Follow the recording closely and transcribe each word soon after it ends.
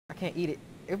I can't eat it.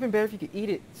 It would been better if you could eat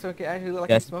it, so it could actually look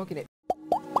like I'm smoking it.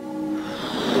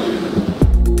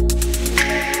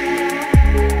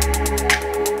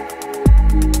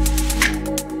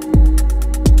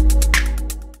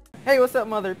 Hey, what's up,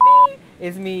 mother?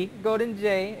 It's me, Golden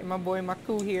J, and my boy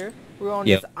Maku here. We're on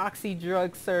this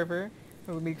OxyDrug server.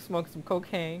 We'll be smoking some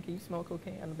cocaine. Can you smoke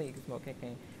cocaine? I don't think you can smoke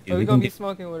cocaine. But we're gonna be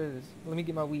smoking, what is this? Let me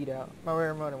get my weed out. My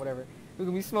rare mud or whatever. We're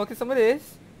gonna be smoking some of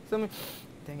this.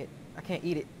 Dang it, I can't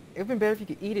eat it. It would been better if you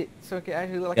could eat it, so it could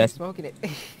actually look like I'm smoking it. I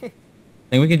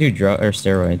think we could do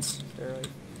steroids. Steroids.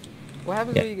 What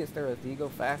happens when you get steroids? Do you go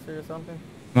faster or something?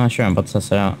 I'm not sure. I'm about to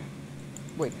test it out.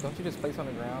 Wait, don't you just place on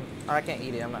the ground? Oh, I can't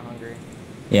eat it. I'm not hungry.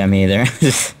 Yeah, me either.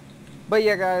 But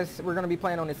yeah, guys, we're gonna be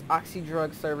playing on this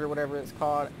OxyDrug server, whatever it's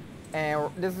called, and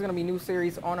this is gonna be a new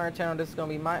series on our channel. This is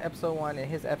gonna be my episode 1 and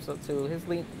his episode 2. His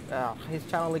link, his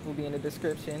channel link will be in the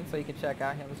description, so you can check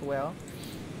out him as well.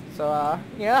 So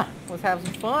yeah, let's have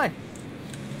some fun.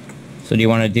 So do you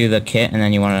want to do the kit and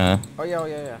then you want to? Oh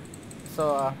yeah.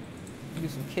 So do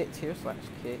some kits here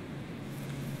 / kit.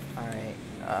 All right.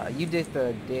 You did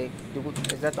the dick.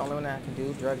 Is that the only one that I can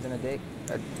do? Drugs in a dick?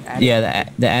 Yeah,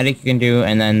 the addict you can do,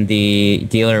 and then the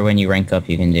dealer when you rank up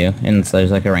you can do. And so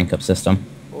there's like a rank up system.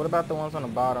 What about the ones on the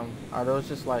bottom? Are those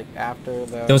just like after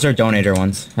the... Those are donator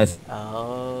ones.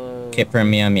 Oh. Kit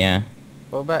premium, yeah.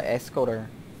 What about Escobar?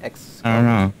 I don't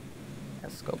know.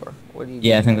 Escobar. What do you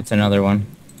Yeah, I think that's another one.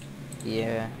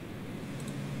 Yeah.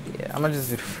 I'm gonna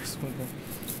just do the first one.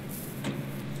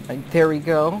 Like, there we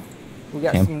go. We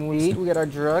got some weed. We got our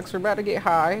drugs. We're about to get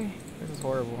high. This is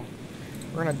horrible.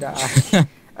 We're gonna die.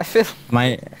 I feel...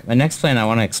 My next plan, I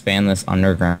want to expand this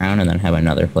underground and then have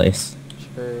another place.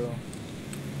 True.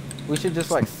 We should just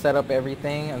like set up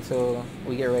everything until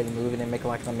we get ready to move it and make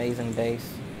like an amazing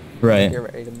base. Right. Get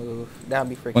ready to move. That'd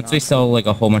be freaking Once we sell like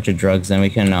a whole bunch of drugs, then we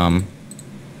can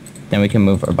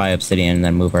move or buy obsidian and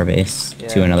then move our base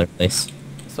to another place.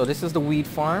 So this is the weed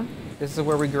farm. This is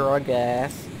where we grow our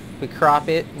gas. We crop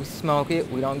it, we smoke it,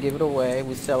 we don't give it away.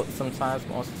 We sell it sometimes,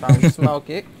 most of the time we smoke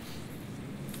it.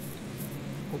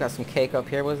 We got some cake up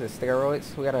here. What is it?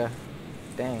 Steroids? We got a...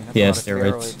 Dang, that's a lot of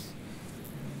steroids.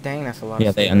 Dang, that's a lot of steroids.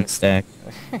 Yeah, they unstack.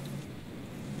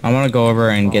 I want to go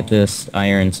over and get this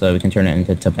iron so we can turn it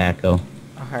into tobacco.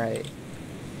 Alright.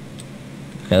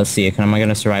 Okay, let's see. Am I going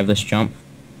to survive this jump?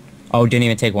 Oh, didn't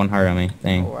even take one heart on me.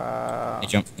 Dang. Wow. I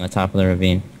jumped from the top of the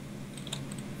ravine.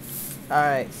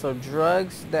 Alright, so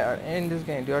drugs that are in this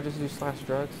game. Do I just do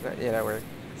 /drugs? Yeah, that works.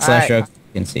 /drugs,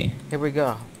 you can see. Here we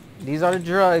go. These are the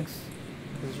drugs.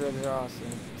 These drugs are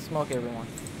awesome. Smoke, everyone.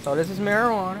 So this is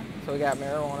marijuana. So we got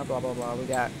marijuana, blah, blah, blah. We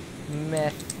got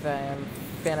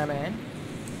methamphetamine.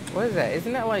 What is that?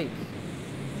 Isn't that like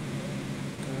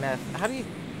meth? How do you...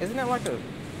 Isn't that like a...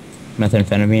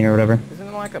 Methamphetamine or whatever? Isn't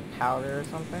it like a powder or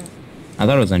something? I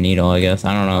thought it was a needle, I guess.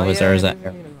 I don't know. Oh, Is that...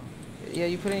 Yeah,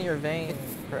 you put it in your vein.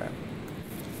 Crap.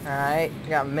 Alright, we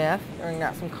got meth. We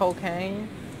got some cocaine,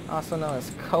 also known as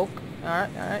coke.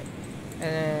 Alright.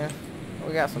 And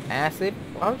we got some acid.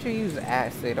 Why would you use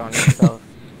acid on yourself?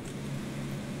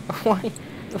 Why?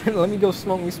 Let me go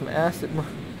smoke me some acid, bro.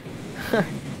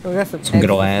 We got some good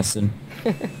old acid.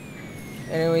 And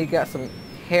then we got some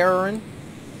heroin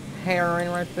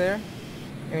right there.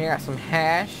 And we got some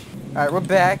hash. Alright, we're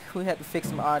back. We had to fix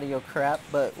some audio crap,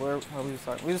 but we was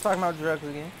talking about drugs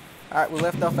again. Alright, we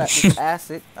left off at this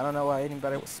acid. I don't know why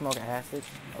anybody would smoke acid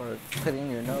or put it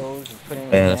in your nose or put it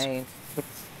in your veins.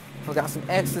 We got some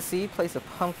ecstasy. Place a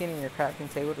pumpkin in your crafting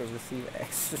table to receive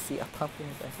ecstasy. A pumpkin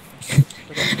is ecstasy.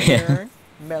 We got some heroin,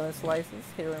 melon slices,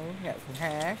 heroin. We got some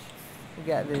hash. We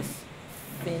got this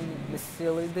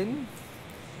phenylephrine,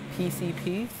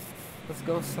 PCP. Let's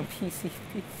go some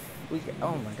PCP. We got,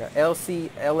 oh my god,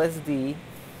 LSD.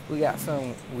 We got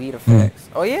some weed effects.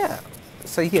 Oh yeah.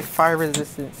 So you get fire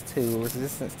resistance to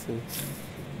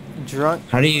drunk.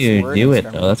 How do you do it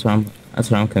though? That's what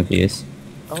I'm confused.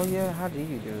 Oh yeah, how do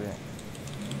you do it?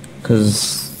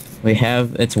 Cause we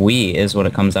have it's wheat is what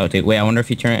it comes out to. Wait, I wonder if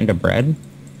you turn it into bread.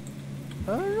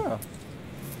 I don't know.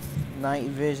 Night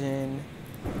vision.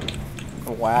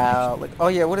 Wow. Like, oh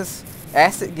yeah, what is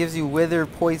acid? Gives you wither,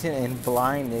 poison, and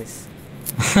blindness.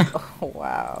 Oh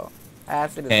wow.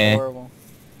 Acid is horrible.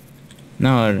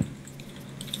 No.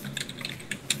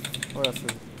 What else? We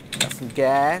got some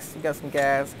gas. We got some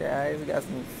gas, guys. We got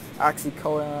some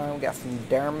oxycodone. We got some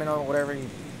derminal, whatever you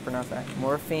pronounce that.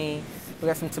 Morphine. We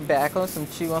got some tobacco, some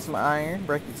chew on some iron,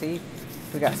 break your teeth.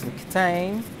 We got some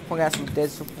ketane. We got some dead,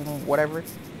 whatever.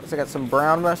 So we got some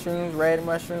brown mushrooms, red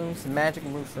mushrooms, magic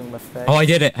mushroom effect. Oh, I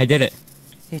did it.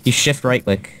 You shift right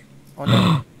click. Oh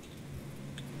no.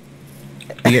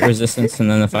 You get resistance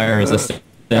and then the fire resistance.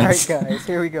 Alright guys,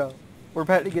 here we go. We're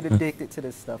about to get addicted to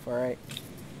this stuff, alright?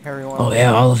 Everyone. Oh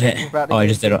yeah, all of it. We're about to Oh, I get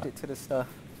just did it. addicted to this stuff.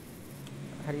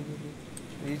 How do you do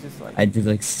this? You just like... I did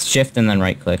like shift and then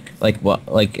right click. Like what?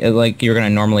 Like you're gonna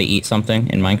normally eat something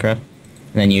in Minecraft,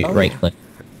 and then you right click.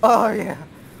 Oh yeah.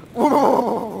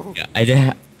 Yeah, I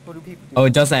did. What do people do? Oh,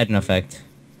 it does add an effect.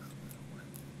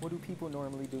 What do people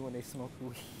normally do when they smoke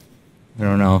weed? I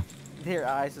don't know. Their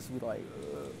eyes just be like...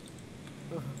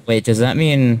 Wait, does that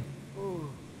mean...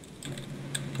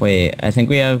 Wait, I think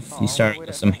we have... You started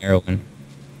with some heroin.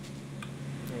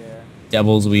 Yeah.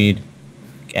 Devil's weed.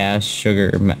 Gas,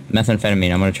 sugar,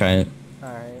 methamphetamine. I'm gonna try it.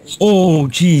 Alright. Oh,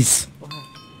 jeez.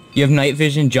 You have night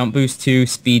vision, jump boost 2,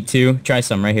 speed 2. Try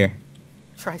some right here.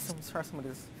 Try some of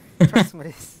this. Try some of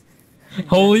this.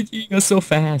 Holy gee, you're so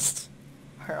fast.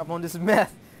 Alright, I'm on this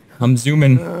meth. I'm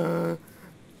zooming.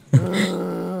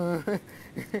 Imagine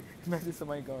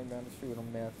somebody going down the street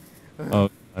on meth. Oh,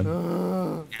 God.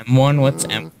 M1, what's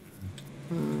M?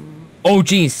 Oh,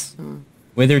 jeez.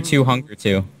 Wither 2, hunger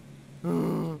 2.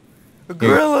 A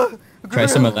gorilla! Try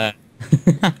some of that.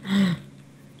 What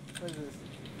is this?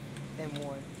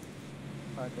 M1.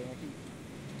 Okay, I keep...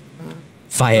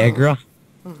 Viagra?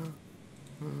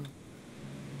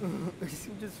 Is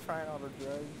he just trying all the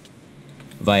drugs?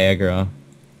 Viagra.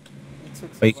 He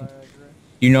took some Wait, Viagra.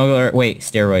 you know, wait,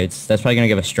 steroids. That's probably gonna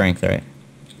give us strength, right?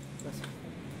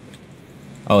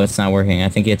 Oh, it's not working. I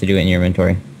think you have to do it in your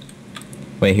inventory.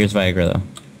 Wait, here's Viagra, though.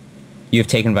 You have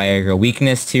taken Viagra.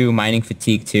 Weakness 2, mining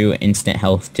fatigue 2, instant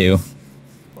health 2.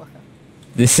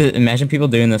 This is... Imagine people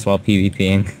doing this while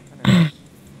PvPing. I'm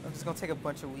just gonna take a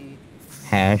bunch of weed.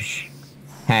 Hash.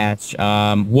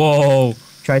 Whoa!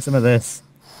 Try some of this.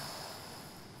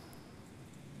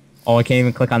 Oh, I can't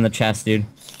even click on the chest, dude.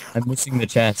 I'm missing the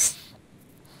chest.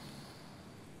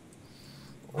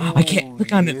 Oh, I can't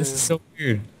click on it. This is so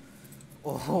weird.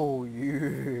 Oh,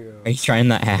 yeah. Are you trying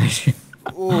that hash?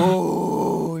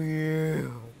 Oh, yeah.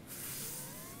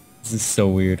 This is so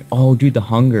weird. Oh, dude, the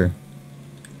hunger.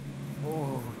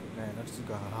 Oh, man, I just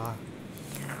got high.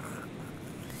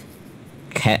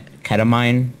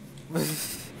 Ketamine. What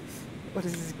is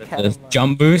this The ketamine?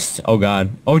 jump boost. Oh god.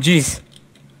 Oh jeez.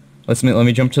 Let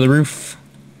me jump to the roof.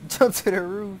 Jump to the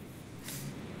roof.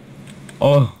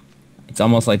 Oh, it's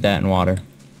almost like that in water.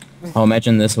 Oh,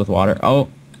 imagine this with water. Oh.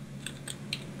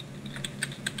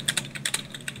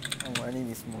 Oh, I need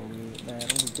me some more weed, man. I'm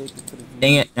addicted to the weed.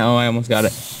 Dang it. No, I almost got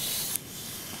it.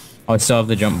 Oh, I still have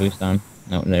the jump boost on.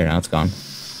 No, there, now it's gone.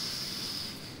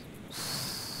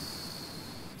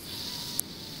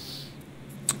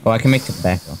 Oh, I can make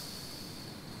tobacco.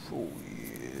 Oh,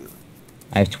 yeah.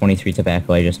 I have 23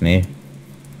 tobacco I just made.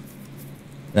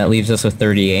 That leaves us with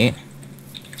 38.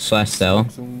 Slash sell.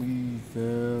 Some weed,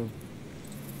 fam.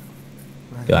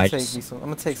 Dude, I'm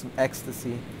gonna take some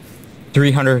ecstasy.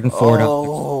 $304.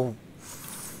 Oh.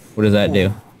 What does that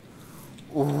do?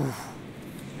 Ooh.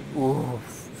 Ooh.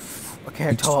 I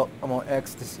can't talk. I'm on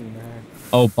ecstasy, man.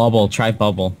 Oh, bubble. Try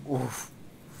bubble. Oof.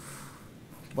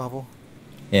 Bubble.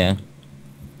 Yeah.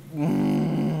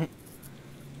 Mm.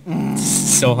 It's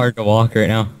so hard to walk right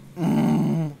now.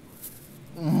 Mm.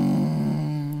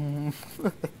 Mm.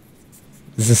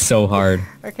 This is so hard.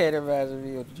 I can't imagine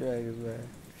me with dragons, man.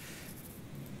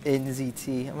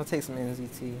 NZT. I'm gonna take some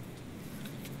NZT.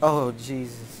 Oh,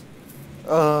 Jesus.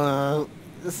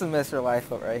 This will mess your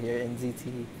life up right here,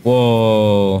 NZT.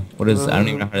 Whoa. What is... I don't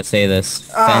even know how to say this.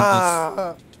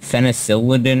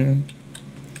 Penicillin?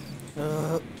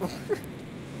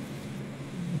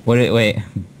 Wait.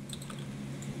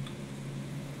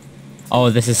 Oh,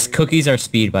 this is... Cookies are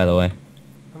speed, by the way.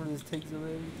 I'm gonna just take some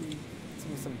everything.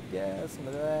 Some gas, some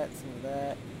of that, some of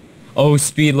that. Oh,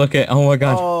 speed, look at... Oh my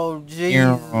god. Oh,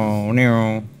 Jesus. Oh,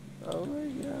 no. Oh my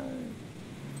god.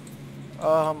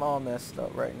 Oh, I'm all messed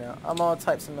up right now. I'm all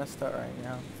types of messed up right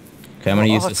now. Okay, I'm gonna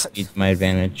use the speed to my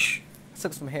advantage. I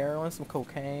took some heroin, some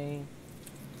cocaine.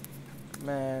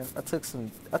 Man, I took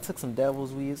some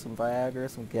devil's weed, some Viagra,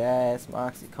 some gas, some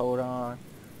oxycodone.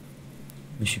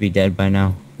 We should be dead by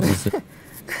now.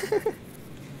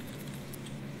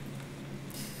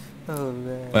 Oh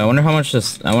man. Wait, I wonder how much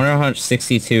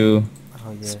 62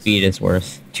 speed is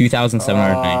worth.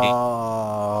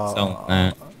 2,790. Selling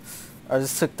that. I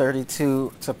just took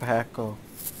 32 tobacco.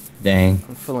 Dang.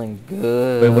 I'm feeling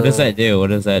good. Wait, what does that do?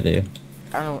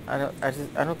 I don't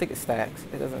think it stacks.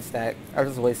 It doesn't stack. I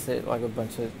just wasted like a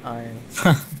bunch of iron.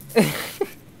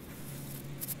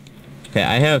 Okay,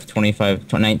 I have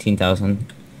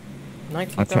 19,000.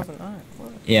 19,000 iron.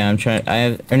 What? Yeah, I'm trying.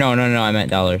 No, I meant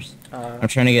dollars. I'm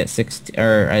trying to get 60.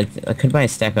 Or I could buy a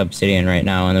stack of obsidian right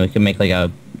now, and then we could make like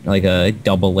a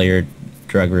double layered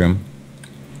drug room.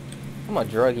 I'm a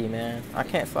druggie, man. I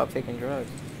can't stop taking drugs.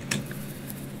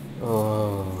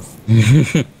 Oh.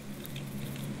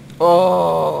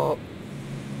 Oh.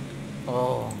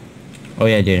 Oh. Oh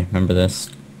yeah, dude. Remember this?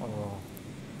 Oh.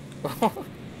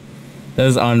 That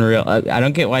is unreal. I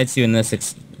don't get why it's doing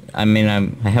this. I mean,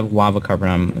 I have lava carbon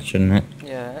on, shouldn't it?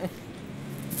 Yeah.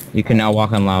 You can now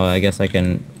walk on lava. I guess I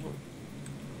can.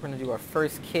 We're gonna do our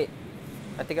first kit.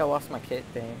 I think I lost my kit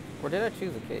thing. Or did I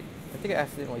choose a kit? I think I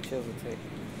accidentally chose a kit.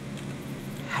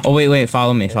 Oh wait,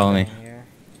 follow me, follow me. Here.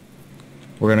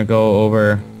 We're gonna go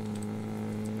over.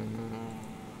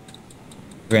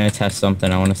 We're gonna test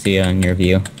something. I want to see it on your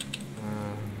view.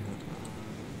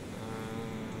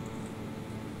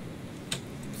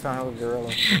 Sound like a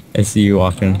gorilla. I see you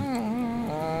walking.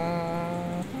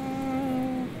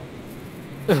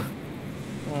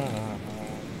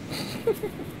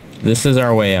 This is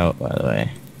our way out, by the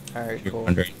way. Alright, cool.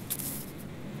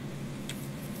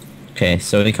 Okay,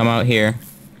 so we come out here,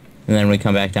 and then we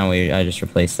come back down. I just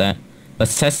replaced that.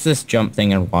 Let's test this jump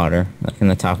thing in water, like in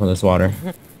the top of this water.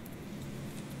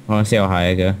 I want to see how high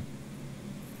I go.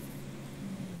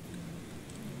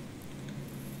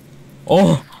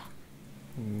 Oh!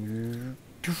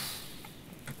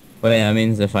 Wait, that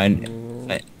means if I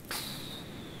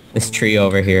this tree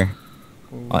over here.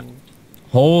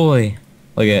 Holy!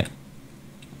 Look at it.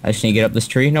 I just need to get up this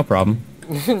tree, no problem.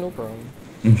 No problem.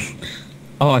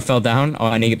 Oh, I fell down? Oh,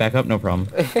 I need to get back up, no problem.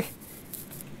 You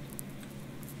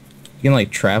can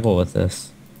like travel with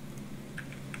this.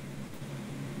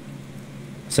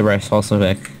 So I also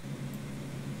back.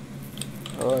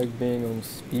 I like being on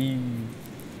speed.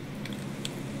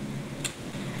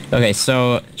 Okay,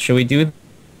 so should we do?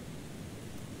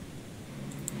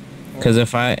 Because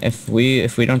if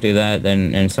we don't do that,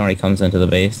 then and somebody comes into the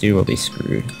base, dude, we'll be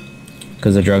screwed.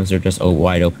 Because the drugs are just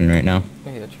wide open right now.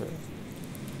 Yeah, true.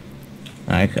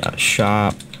 I got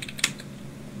shop.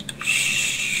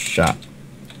 Shop.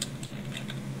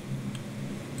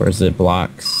 Where's the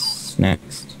blocks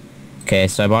next? Okay,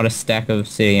 so I bought a stack of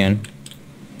obsidian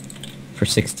for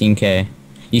 16k.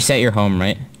 You set your home,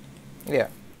 right? Yeah.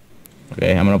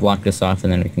 Okay, I'm gonna block this off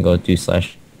and then we can go do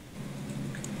slash.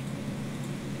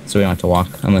 So we don't have to walk,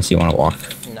 unless you want to walk.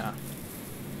 Nah.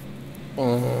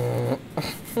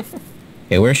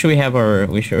 Okay, where should we have our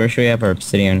where should we have our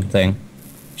obsidian thing?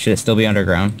 Should it still be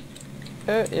underground?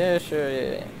 Yeah, sure.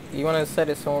 Yeah. You wanna set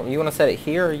it somewhere? You wanna set it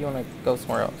here, or you wanna go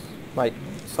somewhere else? Like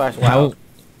slash wow. How?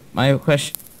 My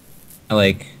question,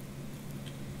 like,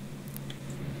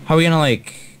 how are we gonna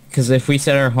like? Because if we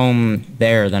set our home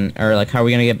there, then or like, how are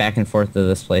we gonna get back and forth to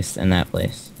this place and that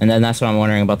place? And then that's what I'm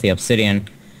wondering about the obsidian.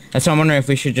 That's what I'm wondering if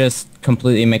we should just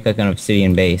completely make like an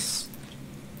obsidian base.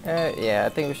 Yeah, I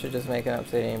think we should just make an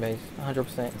obsidian base,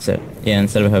 100%. So yeah,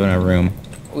 instead of having a room.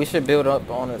 We should build up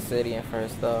on obsidian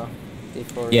first, though,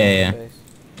 before we Yeah, make a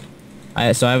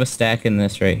base. So I have a stack in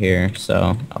this right here,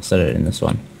 so I'll set it in this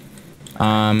one.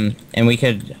 And we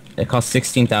could. It costs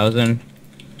 16,000.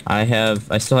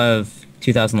 I still have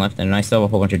 2,000 left, and I still have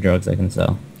a whole bunch of drugs I can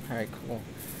sell. All right, cool.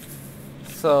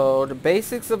 So the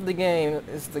basics of the game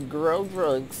is to grow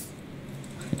drugs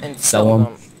and sell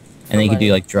them. And then you can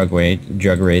do like drug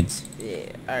raids.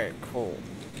 Yeah. All right. Cool.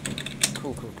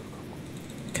 Cool.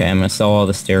 Okay, I'm gonna sell all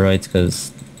the steroids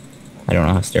because I don't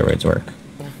know how steroids work.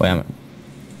 Wait,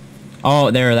 oh,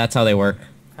 there. That's how they work.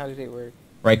 How do they work?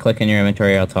 Right click in your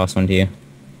inventory. I'll toss one to you.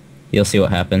 You'll see what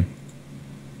happened.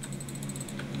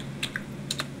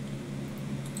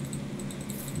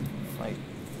 Like.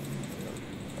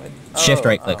 Shift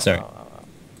right click. Sorry.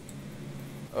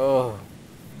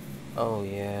 Oh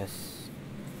yes.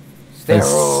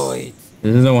 Steroids.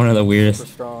 This is one of the weirdest.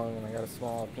 Super strong, and I got a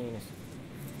small penis.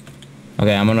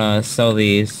 Okay, I'm gonna sell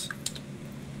these.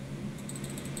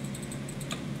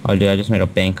 Oh, dude, I just made a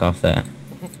bank off that.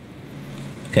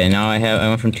 Okay, now I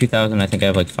went from 2,000. I think I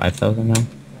have like 5,000 now.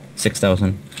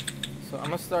 6,000. So I'm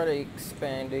gonna start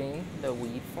expanding the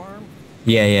weed farm.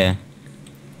 Yeah.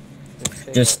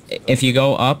 Just if you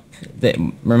go up,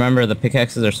 remember the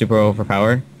pickaxes are super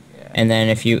overpowered. Yeah. And then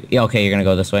if you okay, you're gonna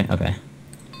go this way. Okay.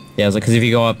 Yeah, I was like, because if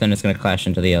you go up, then it's gonna clash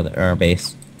into our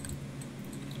base.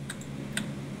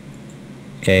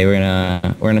 Okay, we're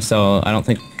gonna sell. I don't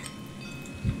think.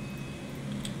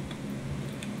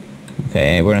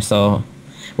 Okay, we're gonna sell.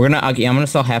 I'm gonna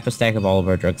sell half a stack of all of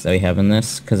our drugs that we have in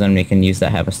this, because then we can use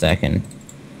that half a stack and.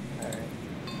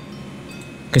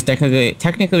 Because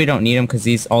technically we don't need them,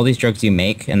 because all these drugs you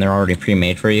make and they're already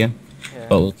pre-made for you. Yeah.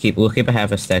 But we'll keep a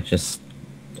half a stack, just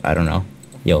I don't know,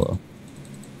 YOLO.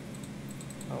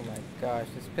 Oh my gosh,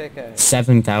 this pickaxe.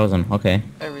 7,000. Okay.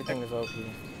 Everything is OP.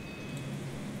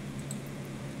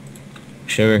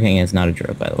 Sugar King is not a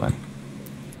drug, by the way.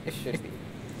 It should be.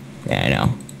 Yeah, I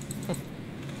know.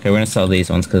 Okay, we're gonna sell these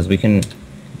ones because we can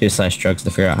Do slash drugs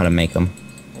to figure out how to make them.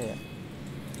 Yeah.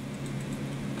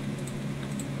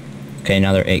 Okay,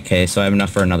 another 8K, so I have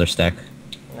enough for another stack.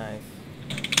 Nice.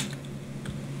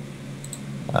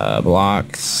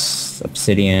 Blocks,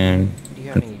 obsidian. Do you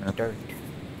have any dirt?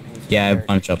 Yeah, I have a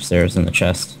bunch upstairs in the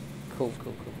chest. Cool.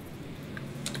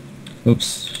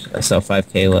 Oops, I still have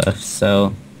 5K left,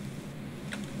 so...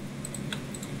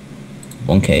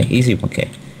 1K, easy 1K.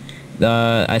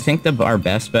 I think our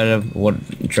best bet of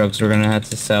what drugs we're gonna have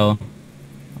to sell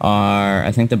are...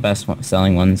 I think the best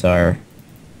selling ones are...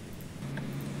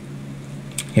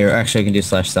 Here, actually I can do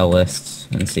slash sell lists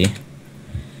and see.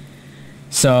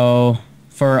 So,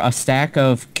 for a stack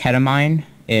of ketamine,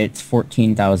 it's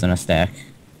 14,000 a stack.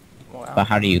 Wow. But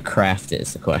how do you craft it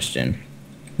is the question.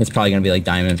 It's probably gonna be like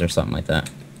diamonds or something like that.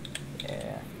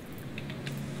 Yeah.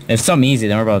 If it's something easy,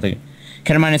 then we're about to...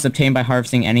 Ketamine is obtained by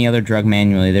harvesting any other drug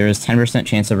manually. There is 10%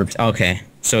 chance of... Okay,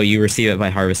 so you receive it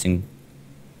by harvesting.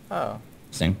 Oh.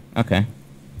 Okay.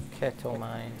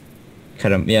 Ketamine.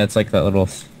 Yeah, it's like that little...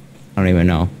 I don't even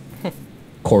know.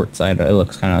 Quartz. It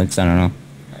looks kind of like... I don't know.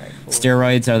 Alright, cool.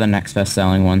 Steroids are the next best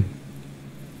selling one.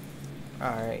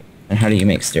 Alright. And how do you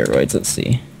make steroids? Let's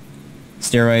see.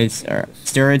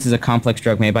 Steroids is a complex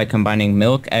drug made by combining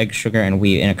milk, egg, sugar, and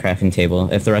wheat in a crafting table.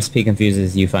 If the recipe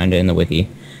confuses, you find it in the wiki.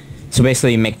 So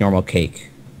basically, you make normal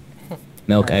cake.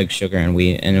 Milk, egg, sugar, and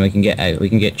wheat, and we can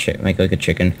make like a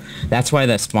chicken. That's why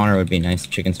that spawner would be nice,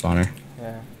 chicken spawner.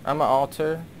 Yeah. I'm gonna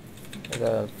alter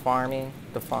the farm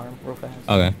real fast.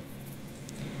 Okay.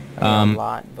 I mean, a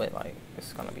lot, but like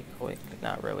it's gonna be quick.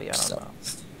 Not really. I don't know.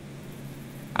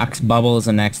 Bubble is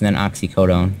the next, and then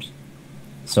oxycodone.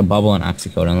 So bubble and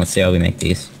oxycodone. Let's see how we make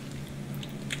these.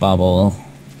 Bubble.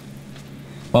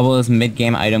 Bubble is a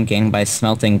mid-game item gained by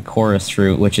smelting chorus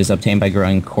fruit, which is obtained by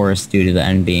growing chorus due to the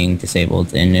end being disabled.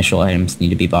 The initial items need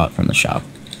to be bought from the shop.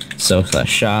 So slash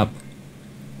shop.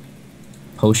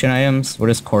 Potion items? What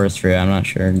is chorus fruit? I'm not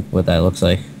sure what that looks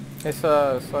like. It's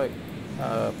like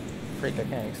freak. I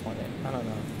can't explain it. I don't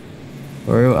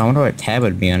know. I wonder what tab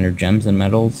would be under gems and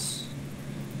metals.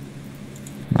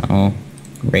 No.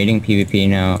 Rating PvP,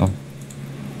 no.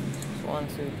 1,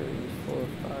 2, 3, 4,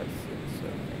 5, 6,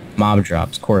 7, 8. Mob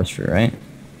drops, chorus fruit, right?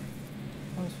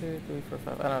 1, 2, 3, 4,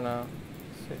 5. I don't know.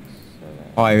 6,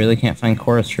 7. Oh, I really can't find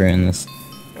chorus fruit in this.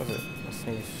 What was it? Let's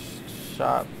see.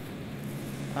 Shop.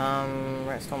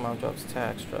 Redstone mob drops,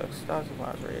 tax drugs, stars of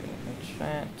large rating,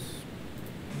 enchant.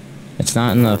 It's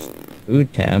not in the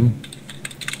food tab.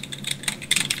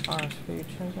 Orange food,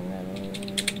 gems and metals.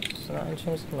 It's not in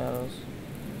gems and metals.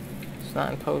 It's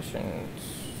not in potions.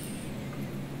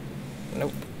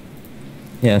 Nope.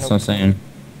 Yeah, that's what I'm saying.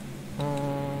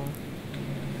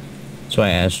 That's why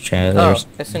I asked Chad. Oh,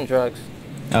 it's in drugs.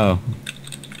 Oh.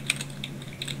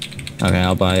 Okay,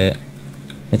 I'll buy it.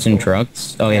 It's in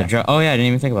drugs? Oh yeah, oh yeah, I didn't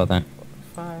even think about that.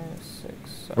 5, 6,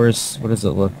 7. What does it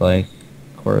look like?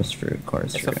 Chorus fruit.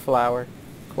 It's a flower.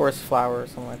 Chorus flower or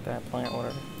something like that. Plant,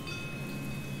 whatever.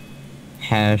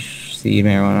 Hash, seed,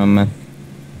 marijuana,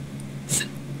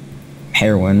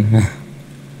 heroin.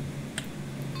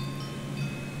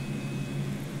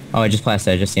 Oh, I just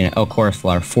blasted. I just seen it. Oh, chorus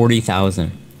flower.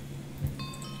 40,000.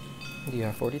 Do you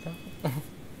have 40,000?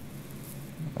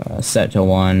 Set to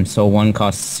 1. So 1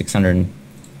 costs 600.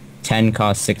 10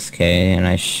 costs 6K, and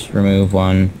I remove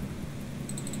 1.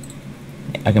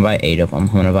 I can buy 8 of them.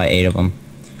 I'm gonna buy 8 of them.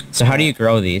 So how do you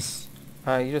grow these?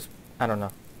 You just, I don't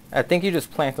know. I think you just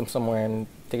plant them somewhere and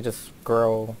they just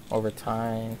grow over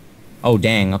time. Oh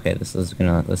dang, okay, so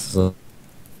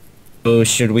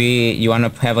should you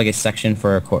want to have like a section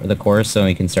for the course so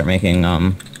we can start making,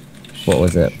 what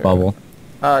was it, sure. Bubble?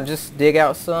 Just dig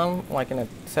out some, like in a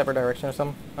separate direction or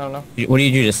something, I don't know. What do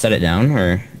you do, just set it down,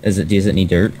 or does it need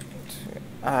dirt?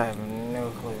 I have no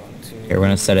clue. 1, 2, Here, we're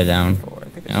gonna set it down. 4. I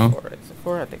think it's No? 4. It's a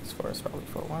 4, I think it's 4. It's probably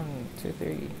 4. 1, 2,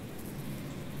 3.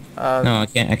 No, I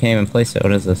can't even place it.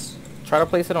 What is this? Try to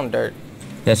place it on dirt.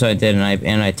 That's what I did,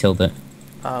 and I tilled it.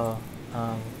 Oh,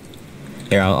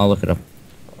 Here, I'll look it up.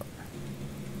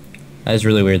 That is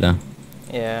really weird, though.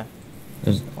 yeah.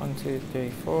 There's 1, 2, 3,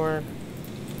 4.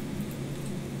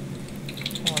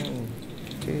 1,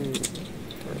 2,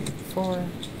 3, 4.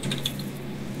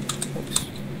 Oops.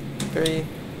 3.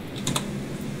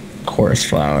 chorus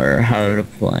flower. How to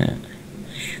plant.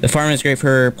 The farm is great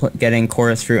for getting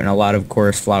chorus fruit and a lot of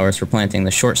chorus flowers for planting.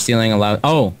 The short ceiling allows...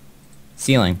 Oh!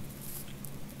 Ceiling.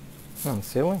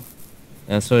 Ceiling?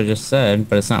 That's what I just said,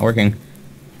 but it's not working.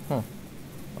 Huh.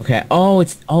 Okay. Oh,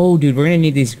 oh, dude, we're gonna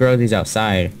need these grow these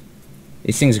outside.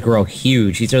 These things grow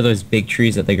huge. These are those big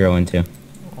trees that they grow into.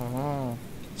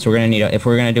 So we're gonna need if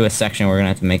we're gonna do a section, we're gonna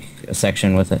have to make a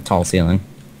section with a tall ceiling.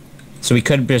 So we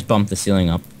could just bump the ceiling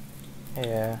up.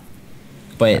 Yeah.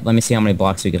 But let me see how many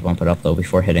blocks we could bump it up though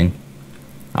before hitting.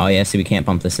 Oh yeah, see we can't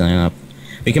bump the ceiling up.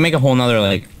 We can make a whole nother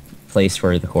like place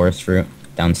for the chorus fruit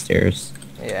downstairs.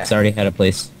 Yeah. It's already had a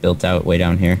place built out way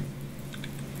down here.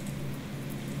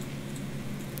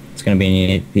 It's gonna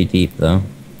be deep though.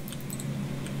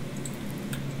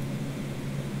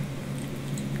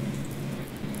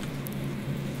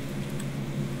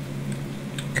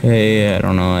 Okay, I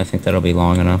don't know. I think that'll be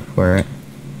long enough for it.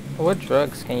 What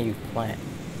drugs can you plant?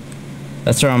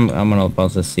 That's where I'm gonna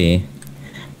about to see.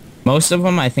 Most of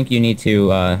them, I think you need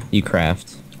to you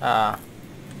craft. But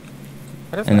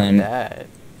it's And not then- that.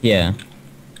 Yeah.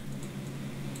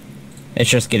 It's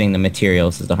just getting the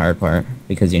materials is the hard part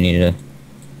because you need to.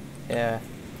 Yeah.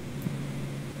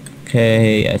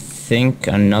 Okay, I think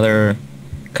another.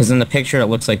 Cause in the picture it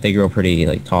looks like they grow pretty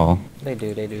like tall. They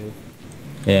do. They do.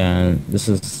 Yeah, this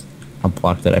is a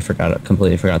block that I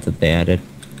completely forgot that they added.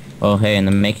 Oh hey, in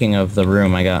the making of the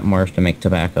room I got more to make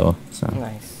tobacco, so.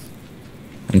 Nice.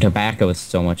 And tobacco is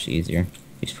so much easier.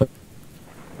 You just put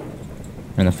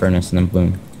in the furnace and then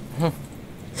boom.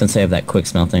 Since they have that quick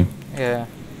smelting. Yeah.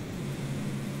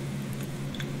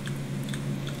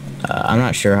 I'm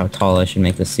not sure how tall I should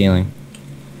make the ceiling.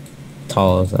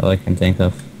 Tall as I can think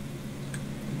of.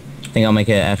 I think I'll make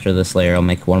it after this layer. I'll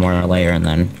make one more layer and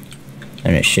then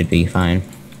it should be fine.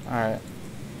 Alright.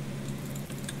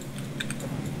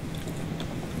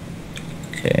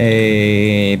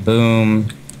 Okay, boom.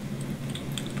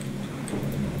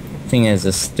 Thing is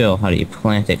still how do you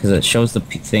plant it? Because it shows the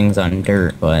things on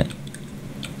dirt, but...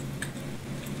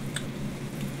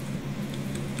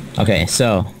 Okay,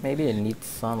 so... Maybe it needs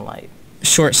sunlight.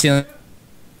 Short ceiling...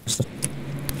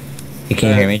 Hey, can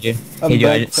you hear me, dude? I'm Hey,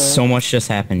 dude, back, so much just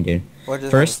happened, dude. What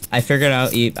just First, I figured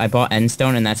out I bought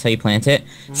endstone, and that's how you plant it.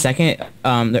 Second,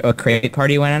 a crate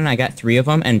party went on. I got 3 of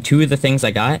them, and 2 of the things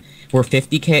I got were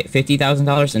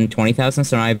 $50,000 and $20,000.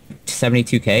 So now I have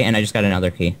 72K, and I just got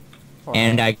another key. Wow.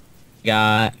 And I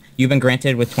got you've been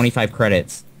granted with 25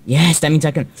 credits. Yes, that means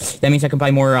I can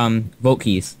buy more vote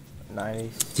keys.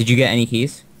 Nice. Did you get any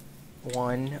keys?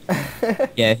 1.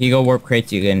 Yeah, if you go warp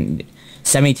crates, you can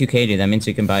 72K, dude. That means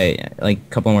you can buy like a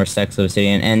couple more stacks of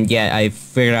obsidian. And yeah, I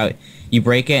figured out you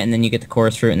break it and then you get the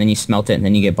chorus fruit and then you smelt it and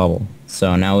then you get bubble.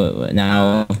 So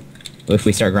now if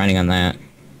we start grinding on that,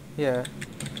 Yeah.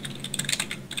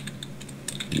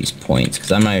 use points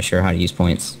because I'm not even sure how to use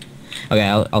points. Okay,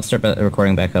 I'll start the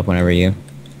recording back up whenever you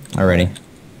are ready.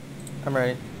 I'm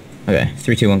ready. Okay,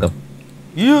 3, 2, 1, go.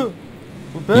 Yeah.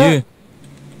 We're back. Yeah.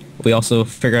 We also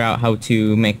figured out how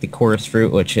to make the chorus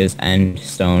fruit, which is end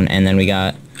stone, and then we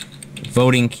got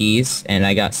voting keys, and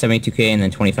I got 72K and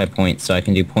then 25 points, so I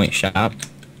can do point shop.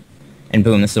 And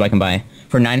boom, this is what I can buy.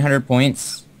 For 900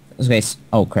 points, okay,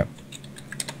 oh crap.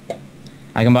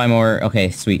 I can buy more, okay,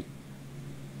 sweet.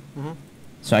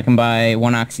 So I can buy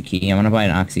 1 oxy key. I'm gonna buy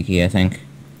an oxy key, I think.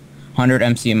 100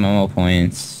 MCMMO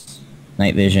points.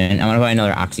 Night vision. I'm gonna buy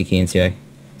another oxy key and see what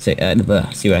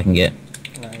I can get.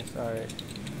 Nice. Alright.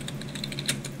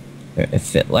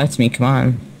 If it lets me, come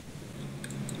on.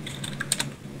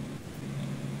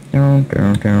 Oh, you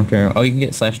can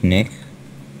get /Nick.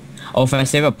 Oh, if I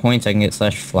save up points, I can get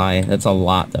 /Fly. That's a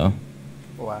lot, though.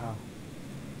 Wow.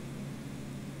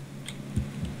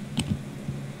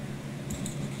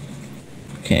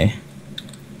 Okay.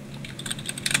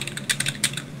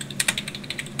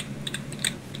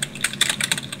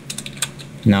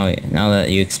 Now that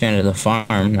you expanded the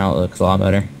farm, now it looks a lot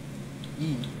better.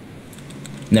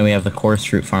 And then we have the chorus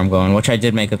fruit farm going, which I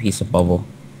did make a piece of bubble.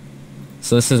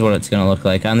 So this is what it's gonna look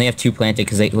like. I only have 2 planted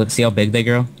because see how big they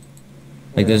grow.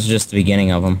 Like this is just the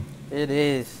beginning of them. It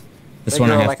is. This They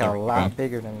one I grow have like to a lot grow.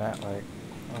 bigger than that. Like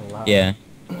a lot. Yeah.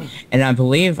 And I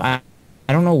believe I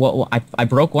don't know what I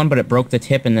broke one, but it broke the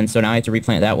tip, and then so now I have to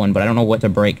replant that one. But I don't know what to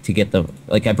break to get the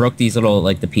I broke these little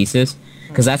the pieces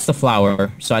because that's the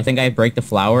flower. So I think I break the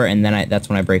flower, and then that's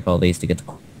when I break all these to get the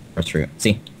chorus fruit.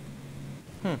 See.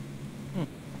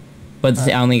 But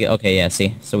I only okay, yeah.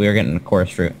 See, so we were getting the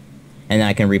chorus fruit, and then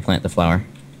I can replant the flower.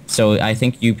 So I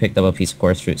think you picked up a piece of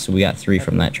chorus fruit, so we got 3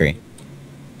 from that tree.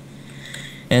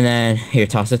 And then here,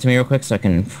 toss it to me real quick so I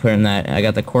can put in that. I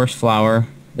got the chorus flower.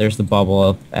 There's the bubble.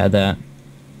 I'll add that,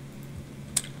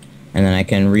 and then I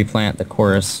can replant the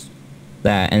chorus,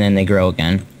 and then they grow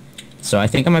again. So I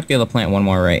think I might be able to plant one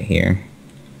more right here,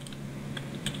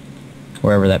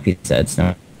 wherever that piece is.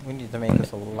 No. We need to make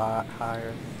this a lot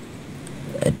higher.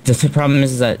 The problem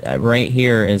is that right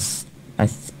here is, I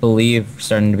believe,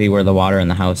 starting to be where the water in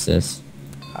the house is.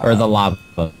 Or the lava.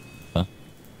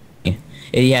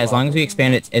 Yeah, as long as we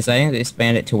expand it, as long as we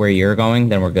expand it to where you're going,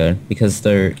 then we're good. Because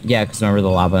because remember the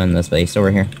lava in this base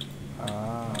over here.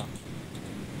 Ah.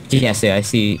 Yeah, see, I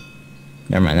see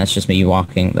Never mind, that's just me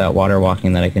walking, the water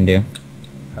walking that I can do.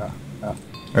 Oh.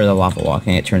 Or the lava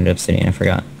walking, it turned to obsidian, I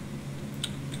forgot.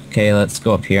 Okay, let's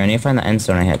go up here. I need to find the end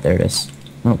stone I had. There it is.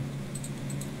 Oh.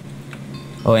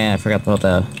 Oh yeah, I forgot about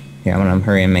the... Here, I'm gonna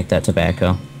hurry and make that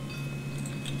tobacco.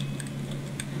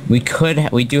 We could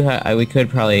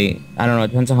probably... I don't know, it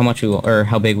depends on how much or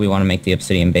how big we want to make the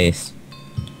obsidian base.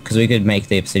 Because we could make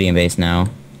the obsidian base now.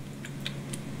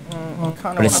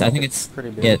 But I think it's pretty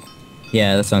big.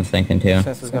 Yeah, that's what I'm thinking too.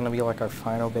 Since it's gonna be like our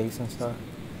final base and stuff.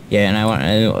 Yeah, and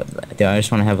I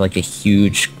just want to have like a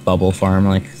huge bubble farm,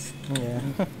 like. Yeah.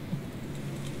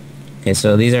 Okay,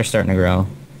 so these are starting to grow.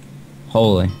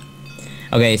 Holy.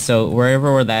 Okay, so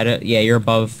wherever we're at, yeah, you're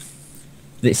above.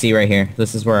 See right here.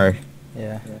 This is where our.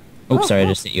 Yeah. Oops, sorry, I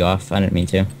just hit you off. I didn't mean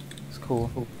to. It's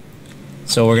cool.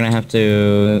 So we're gonna have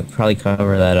to probably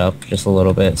cover that up just a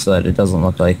little bit so that it doesn't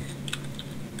look like.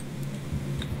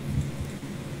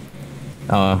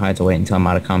 Oh, I have to wait until I'm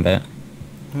out of combat.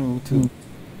 Me too.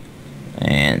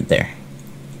 And there.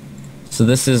 So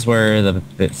this is where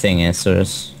the thing is. So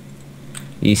just,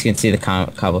 you can see the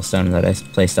cobblestone that I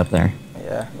placed up there.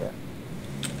 Yeah.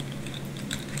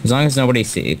 As long as nobody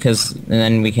sees, because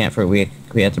then we can't. We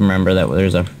have to remember that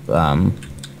there's a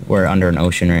we're under an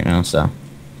ocean right now. So.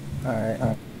 All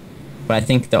right. But I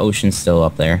think the ocean's still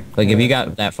up there. Like if you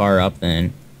got that far up,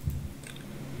 then.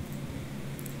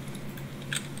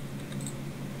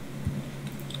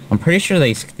 I'm pretty sure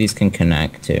these can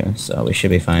connect too, so we should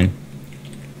be fine.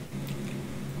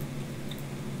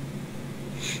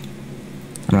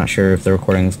 I'm not sure if the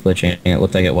recording is glitching. It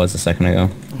looked like it was a second ago.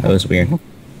 That was weird.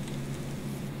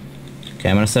 Okay,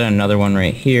 I'm gonna set another one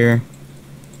right here.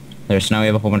 So now we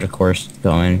have a whole bunch of cores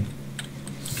going.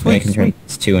 We can turn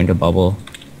these two into bubble.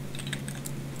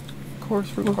 Cores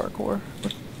for hardcore.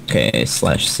 Okay,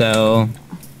 /cell.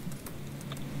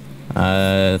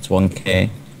 It's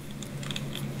 1K.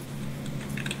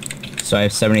 So I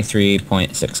have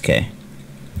 73.6K,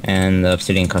 and the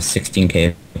obsidian costs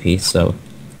 16K a piece, so,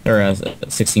 or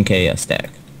 16K a stack.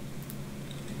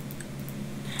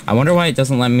 I wonder why it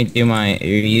doesn't let me do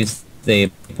use the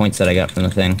points that I got from the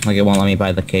thing. Like it won't let me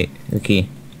buy the key.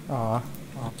 Aw.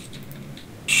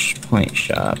 Point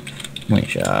shop.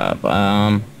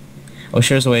 Oh,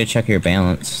 sure, there's a way to check your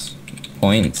balance.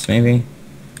 Points, maybe?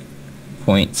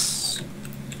 Points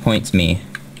me.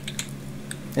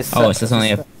 It says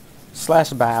only a...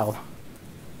 /bow.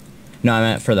 No, I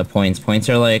meant for the points. Points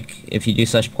are like, if you do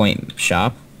 /point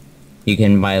shop, you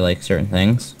can buy like certain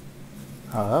things.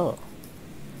 Oh.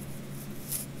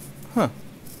 Huh.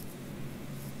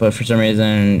 But for some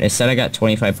reason, it said I got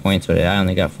 25 points, but I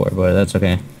only got 4, but that's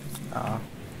okay.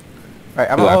 Alright,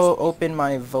 I'm gonna open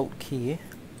my vote key.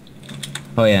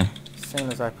 Oh yeah. As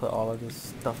soon as I put all of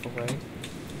this stuff away.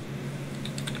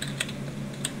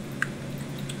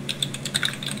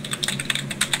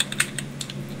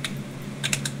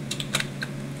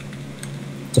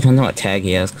 Depends on what tag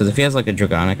he has, because if he has like a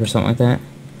Dragonic or something like that.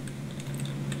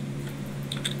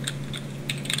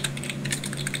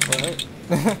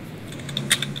 What?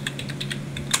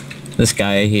 This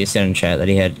guy, he said in chat that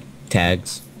he had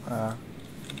tags.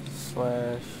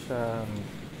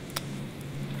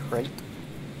 Crate.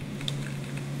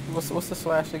 What's the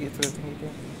slash to get to the thing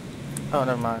again? Oh,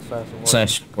 never mind.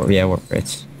 Warp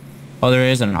rates. Oh, there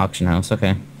is an auction house.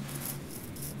 Okay.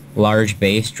 Large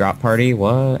base drop party.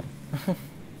 What?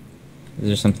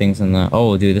 There's some things in the...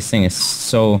 Oh, dude, this thing is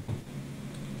so...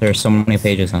 There are so many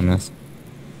pages on this.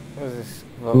 What is this?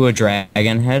 Ooh, a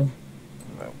dragon head.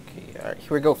 Okay, alright,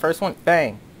 here we go. First one,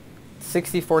 bang.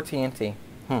 64 TNT.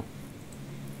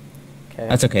 Okay.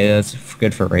 That's okay, that's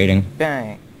good for rating.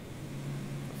 Bang.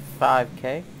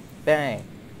 5K. Bang.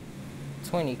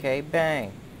 20K.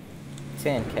 Bang.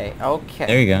 10K. Okay.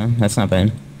 There you go, that's not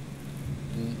bad.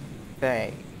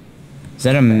 Bang. Is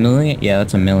that a million? Yeah,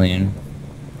 that's a million.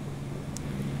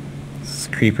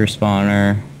 Creeper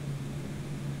spawner.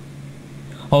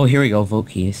 Oh, here we go, vote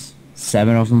keys.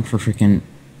 7 of them for freaking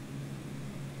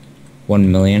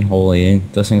 1 million. Holy,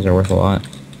 those things are worth a lot.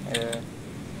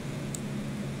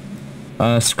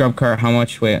 Yeah. Scrub cart, how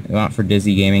much we want for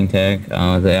Dizzy Gaming tag?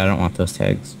 I don't want those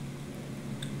tags.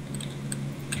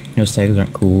 Those tags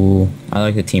aren't cool. I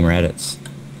like the Team Reddits.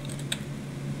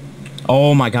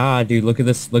 Oh my god, dude, look at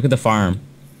this. Look at the farm.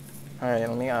 Alright,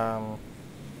 let me,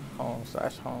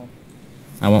 home/home.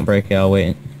 I won't break it, I'll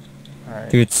wait.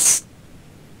 Alright. Dude, it's...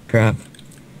 crap.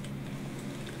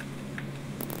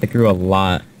 I grew a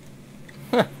lot.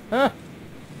 Dude,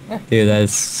 that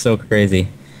is so crazy.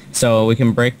 So we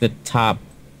can break the top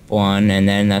one, and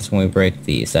then that's when we break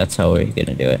these. That's how we're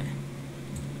gonna do it.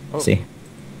 Oh. See?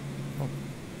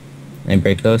 And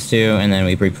break those two, and then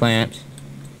we replant.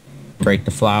 Break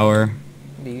the flower.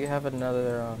 Do you have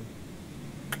another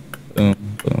Boom,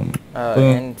 boom, boom.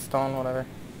 end stone, whatever?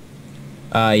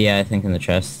 Yeah, I think in the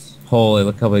chest. Holy,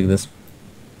 look how big this...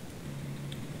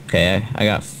 Okay, I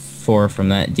got 4 from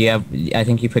that. Do you have... I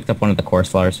think you picked up one of the coarse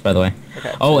flowers, by the way.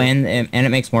 Okay, oh, and it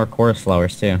makes more coarse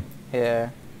flowers, too. Yeah.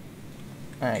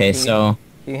 Right, okay, so...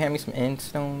 Can you hand me some end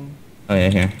stone? Oh, yeah,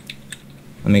 here.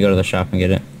 Let me go to the shop and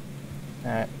get it.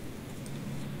 Alright.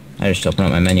 I just opened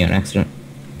up my menu on accident.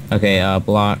 Okay,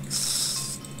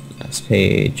 blocks... Last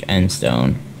page, end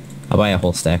stone. I'll buy a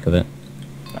whole stack of it.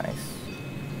 Nice.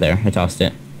 There, I tossed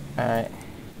it. Alright.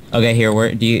 Okay, here,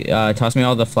 where do you toss me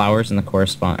all the flowers and the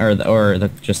correspond or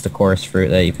just the coarse fruit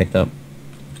that you picked up?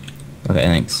 Okay,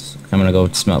 thanks. I'm gonna go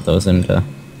smelt those into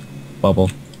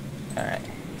bubble. Alright.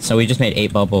 So we just made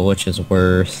 8 bubble, which is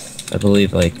worth, I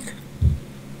believe, like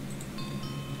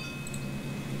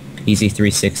easy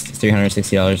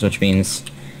 $360, which means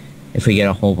if we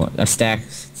get a stack,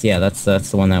 yeah, that's the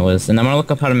one that was. And I'm gonna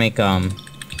look up how to make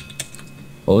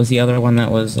what was the other one that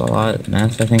was a lot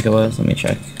math? I think it was. Let me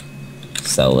check.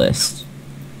 Sell list.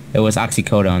 It was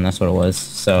oxycodone, that's what it was.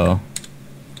 So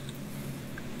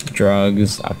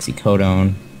drugs,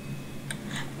 oxycodone.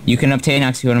 You can obtain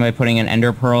oxycodone by putting an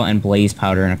ender pearl and blaze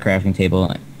powder in a crafting table.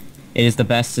 It is the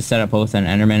best to set up both an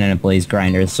enderman and a blaze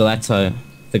grinder. So that's the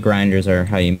grinders are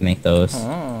how you make those.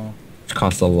 Oh. Which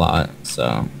cost a lot,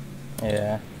 so.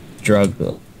 Yeah. Drug.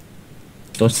 So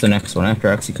what's the next one after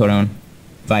oxycodone?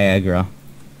 Viagra.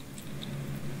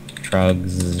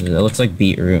 Drugs. It looks like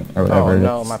beetroot or whatever. Oh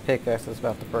no, my pickaxe is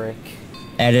about to break.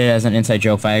 Added as an inside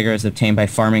joke, Viagra is obtained by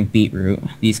farming beetroot.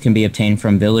 These can be obtained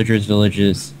from villages,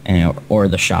 or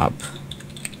the shop.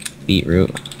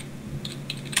 Beetroot.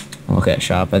 Look at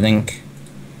shop. I think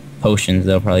potions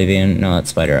they'll probably be in. No,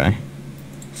 that's spider eye.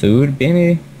 Food,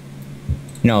 maybe?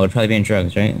 No, it'd probably be in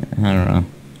drugs, right? I don't know.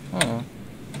 Oh.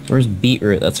 Where's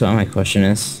beetroot? That's what my question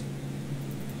is.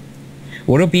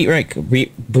 What do beetroot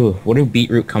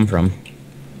come from?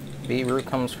 Beetroot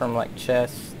comes from like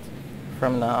chest,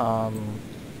 from the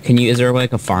Is there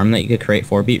like a farm that you could create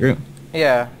for beetroot?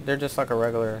 Yeah, they're just like a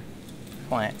regular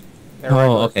plant. They're Oh,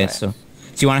 regular okay. plants. So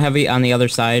you want to have it on the other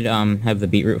side? Have the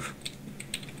beetroot.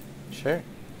 Sure.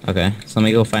 Okay, so let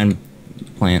me go find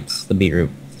plants, the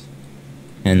beetroot,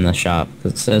 in the shop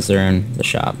because it says they're in the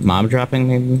shop. Mob dropping,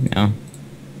 maybe? No.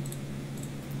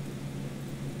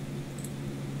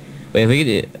 Wait, if we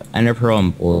could do ender pearl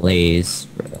and blaze,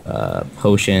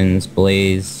 potions,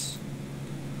 blaze.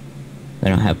 They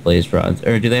don't have blaze rods,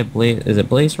 or do they have blaze? Is it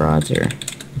blaze rods or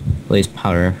blaze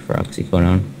powder for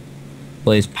oxycodone?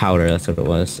 Blaze powder, that's what it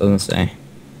was. Doesn't say.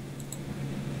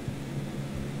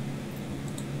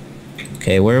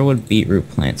 Okay, where would beetroot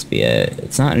plants be at?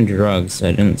 It's not in drugs.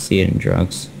 I didn't see it in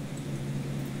drugs.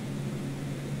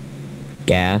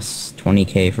 Gas,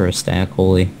 20k for a stack.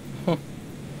 Holy.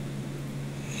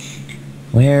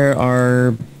 Where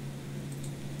are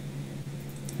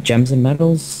gems and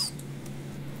metals?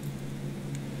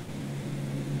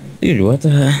 Dude, what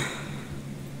the...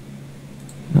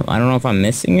 I don't know if I'm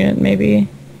missing it, maybe?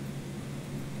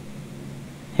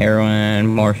 Heroin,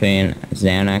 morphine,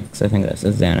 Xanax. I think that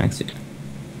says Xanax.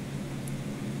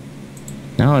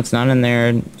 No, it's not in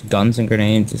there. Guns and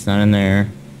grenades, it's not in there.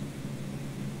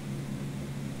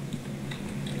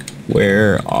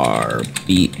 Where are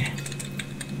beetroot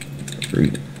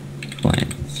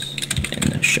plants in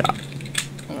the shop?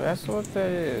 Oh, that's what that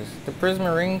is. The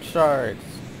prismarine shards.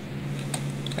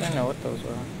 I don't know what those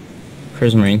were.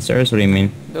 Prismarine stars? What do you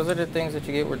mean? Those are the things that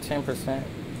you get with 10%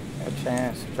 a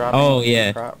chance of dropping. Oh,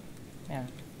 yeah. Crop. Yeah.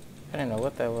 I didn't know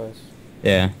what that was.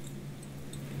 Yeah.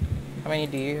 How many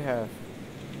do you have?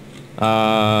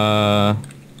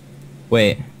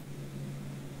 Wait.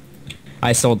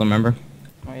 I sold them, remember?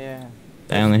 Oh yeah.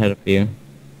 I only had a few.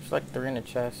 It's like they're in a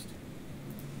chest.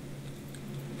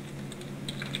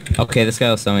 Okay, this guy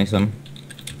will sell me some.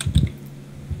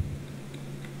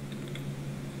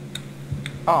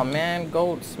 Oh man,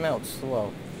 gold smelts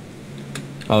slow.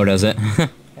 Oh, does it?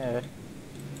 Yeah.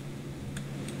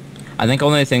 I think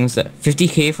only things that...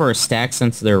 50k for a stack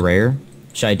since they're rare.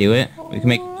 Should I do it? We can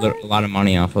make a lot of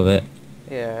money off of it.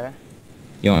 Yeah.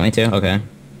 You want me to? Okay.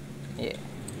 Yeah.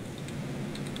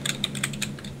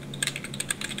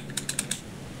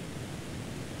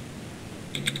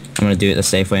 I'm gonna do it the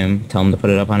safe way and tell him to put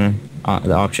it up on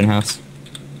the auction house.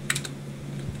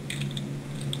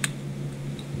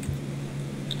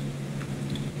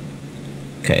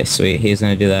 Okay, sweet. He's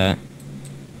gonna do that.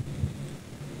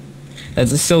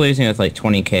 That's still leaves me with like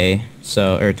 20k,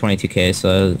 so, or 22k,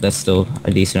 so that's still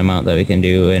a decent amount that we can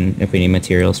do, and if we need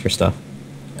materials for stuff.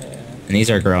 Yeah. And these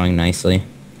are growing nicely.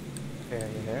 Very,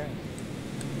 very.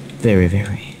 Very,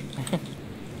 very.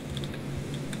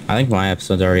 I think my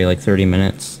episode's already like 30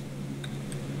 minutes.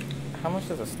 How much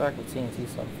does a stack of TNT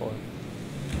sell for?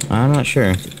 I'm not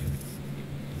sure. I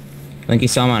think you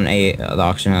sell them on the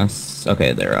auction house.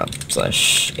 Okay, they're up.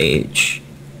 /H.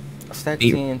 A stack of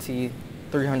TNT,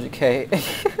 300k.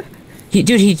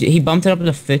 He bumped it up to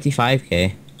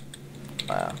 55k.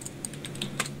 Wow.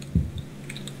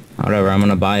 Whatever, I'm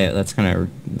gonna buy it. That's kind of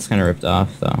ripped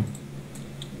off though.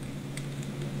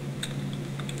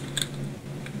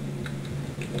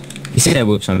 You see that?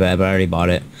 Whoops, my bad, but I already bought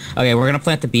it. Okay, we're gonna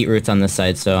plant the beetroots on this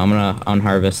side, so I'm gonna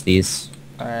unharvest these.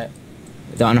 All right.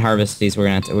 To unharvest these, we're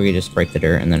gonna just break the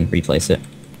dirt and then replace it.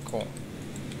 Cool.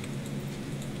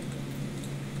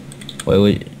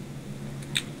 Wait.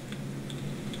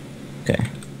 Okay.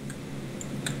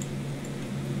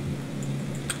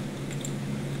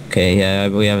 Okay, yeah,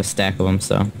 we have a stack of them,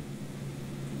 so.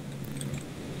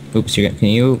 Oops, can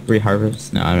you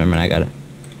reharvest? No, never mind, I got it.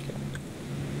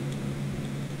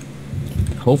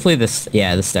 Hopefully this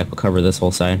stack will cover this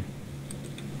whole side.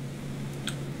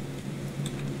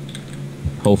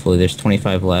 Hopefully, there's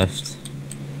 25 left.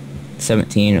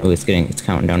 17, oh, it's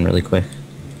counting down really quick.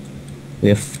 We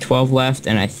have 12 left,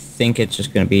 and I think it's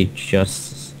just gonna be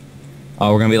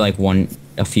oh, we're gonna be like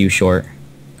a few short.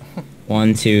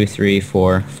 1, 2, 3,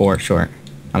 4 short.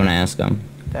 I'm gonna ask them.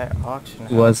 That auction.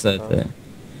 Who was that? The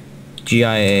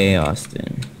GIA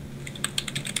Austin.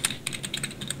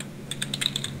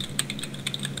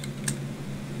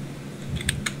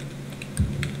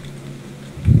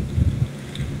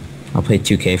 I'll pay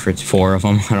 2k for 4 of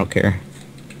them. I don't care.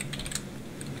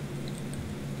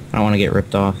 I don't want to get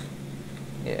ripped off.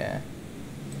 Yeah.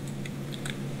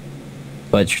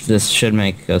 But this should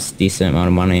make us a decent amount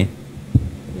of money.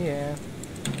 Yeah.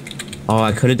 Oh,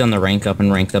 I could have done the rank up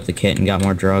and ranked up the kit and got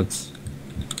more drugs.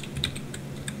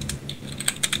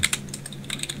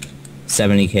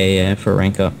 70k, yeah, for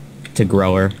rank up. To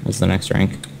grower is the next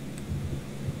rank.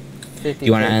 50k Do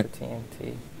you want to end?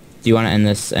 TNT. Do you want to end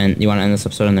this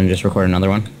episode and then just record another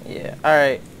one? Yeah. All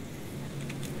right.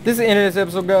 This is the end of this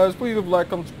episode, guys. Please leave a like,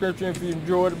 comment, subscription if you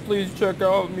enjoyed it. Please check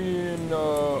out me and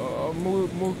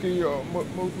Mookie.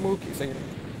 Say it.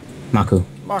 Maku.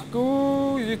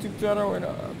 Maku YouTube channel, and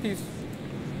peace.